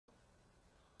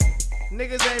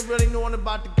Niggas ain't really knowing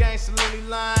about the gangsta Loone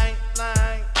Lane.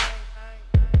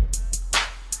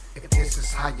 If this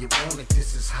is how you want it,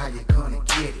 this is how you're gonna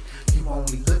get it. You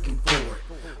only looking for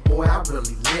it. Boy, I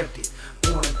really lived it.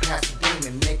 Born in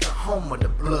Pasadena, nigga, home of the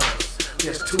Bloods.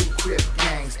 There's two crip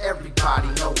gangs, everybody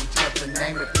know each other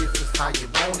name. If this is how you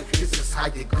want it, this is how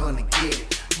you're gonna get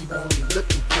it. You only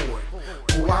looking for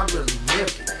it. Boy, I really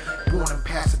lived it. Born in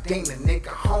Pasadena, nigga,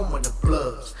 home of the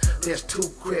Bloods. There's two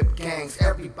crip gangs,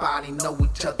 everybody know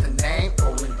each other name.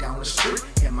 Rolling down the street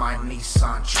in my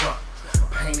Nissan truck.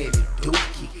 Painted it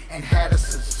dookie and had a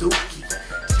Suzuki.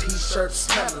 T-shirt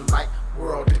smelling like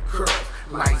World of Curls.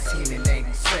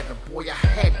 1987, boy, I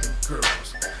had them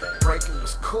girls. Breaking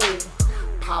was cool,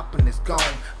 popping is gone.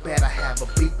 Better have a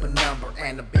beeper number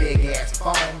and a big ass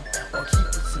phone, or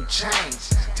keeping some change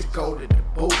to go to the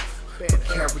booth. Better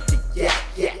carry your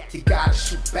yak, you gotta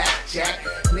shoot back, Jack.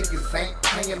 Niggas ain't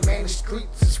playing, man, the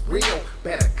streets is real.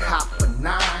 Better cop a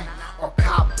 9 or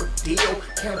cop a deal.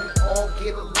 Can we all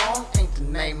get along? Ain't the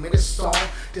name of this song.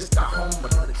 This the home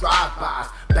of the drive-bys,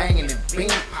 banging and bean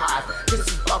pies. This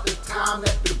is about the time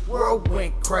that the world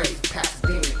went crazy.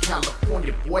 Pasadena,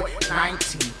 California, boy,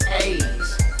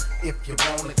 1980s. If you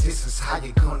want it, this is how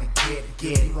you're gonna get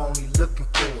it. You only looking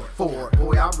for it.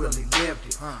 Boy, I really lived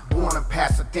it. Born in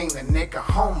Pasadena, nigga,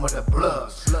 home of the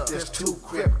Bloods. There's two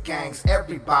crip gangs,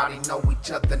 everybody know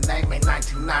each other name. In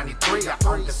 1993, I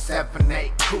owned a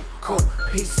 7-8 coupe,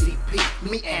 PCP,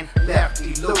 me and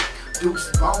Lefty Luke.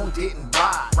 Duece Bone didn't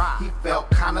ride, he felt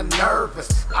kinda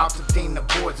nervous. Altadena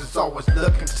boys is always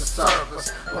looking to serve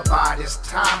us, but by this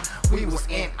time we was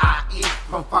NIE.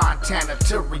 From Fontana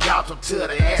to Rialto to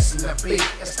the S and the B.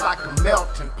 It's like a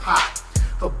melting pot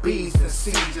for B's and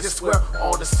C's. It's where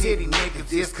all the city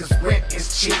niggas is, cause rent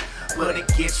is cheap, but it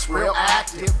gets real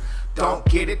active. Don't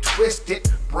get it twisted,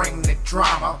 bring the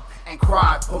drama and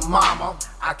cry for mama.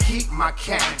 I keep my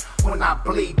cane when I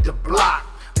bleed the block.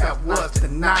 That was the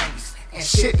 90s, and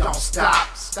shit don't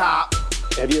stop.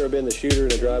 Have you ever been the shooter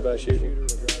in a drive-by shooting?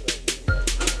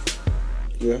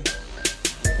 Yeah,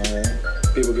 I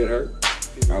have. People get hurt?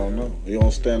 I don't know. You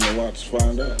don't stand and watch to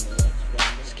find out.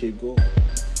 Just keep going.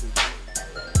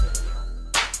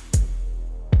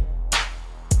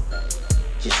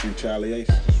 Just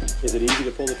retaliation. Is it easy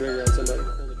to pull the trigger on somebody?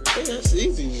 Yeah, it's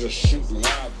easy to just shoot and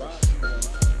ride by.